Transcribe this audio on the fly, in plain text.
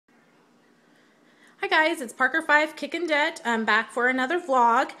Hi guys, it's Parker 5 Kickin' Debt. I'm back for another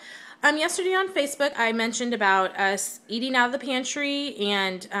vlog. Yesterday on Facebook I mentioned about us eating out of the pantry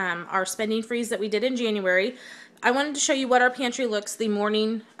and our spending freeze that we did in January. I wanted to show you what our pantry looks the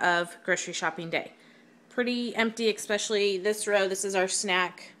morning of grocery shopping day. Pretty empty, especially this row. This is our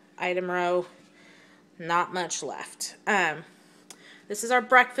snack item row. Not much left. This is our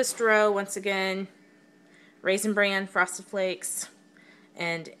breakfast row. Once again, Raisin Bran, Frosted Flakes,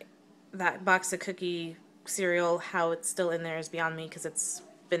 and that box of cookie cereal. How it's still in there is beyond me because it's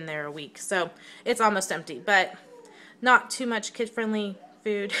been there a week. So it's almost empty, but not too much kid-friendly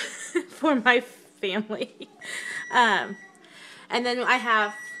food for my family. And then I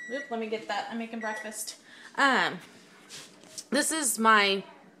have, let me get that. I'm making breakfast. This is my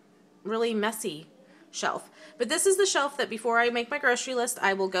really messy shelf. But this is the shelf that before I make my grocery list,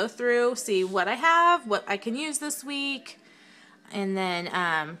 I will go through, see what I have, what I can use this week, and then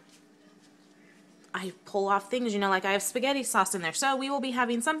I pull off things, like I have spaghetti sauce in there. So we will be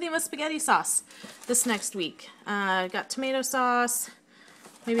having something with spaghetti sauce this next week. Got tomato sauce.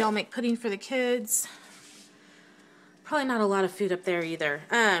 Maybe I'll make pudding for the kids. Probably not a lot of food up there either.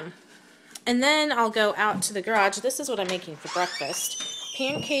 And then I'll go out to the garage. This is what I'm making for breakfast.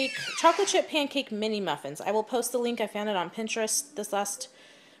 Chocolate chip pancake mini muffins. I will post the link. I found it on Pinterest this last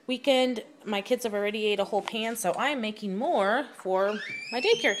weekend. My kids have already ate a whole pan, so I'm making more for my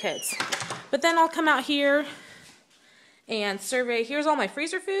daycare kids. But then I'll come out here and survey. Here's all my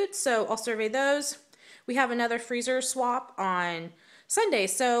freezer foods, so I'll survey those. We have another freezer swap on Sunday,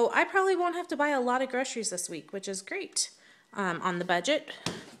 so I probably won't have to buy a lot of groceries this week, which is great on the budget.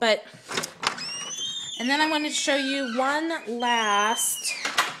 And then I wanted to show you one last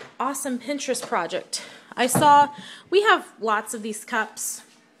awesome Pinterest project. I saw we have lots of these cups.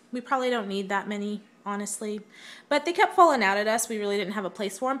 We probably don't need that many, honestly, but they kept falling out at us. We really didn't have a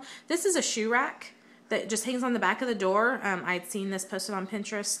place for them. This is a shoe rack that just hangs on the back of the door. I'd seen this posted on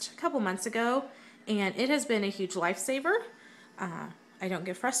Pinterest a couple months ago, and it has been a huge lifesaver. I don't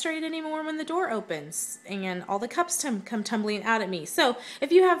get frustrated anymore when the door opens and all the cups come tumbling out at me. So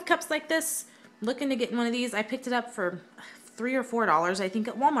if you have cups like this, looking to get one of these, I picked it up for $3 or $4, I think,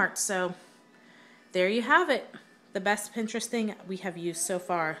 at Walmart. So there you have it. The best Pinterest thing we have used so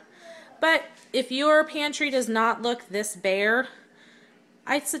far. But if your pantry does not look this bare,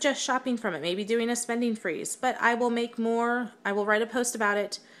 I'd suggest shopping from it, maybe doing a spending freeze. But I will make more. I will write a post about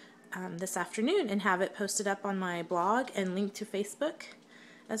it this afternoon and have it posted up on my blog and linked to Facebook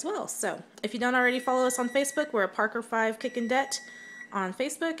as well. So if you don't already follow us on Facebook, we're at Parker 5 Kickin' Debt on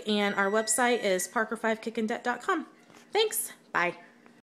Facebook, and our website is parker5kickindebt.com. Thanks. Bye.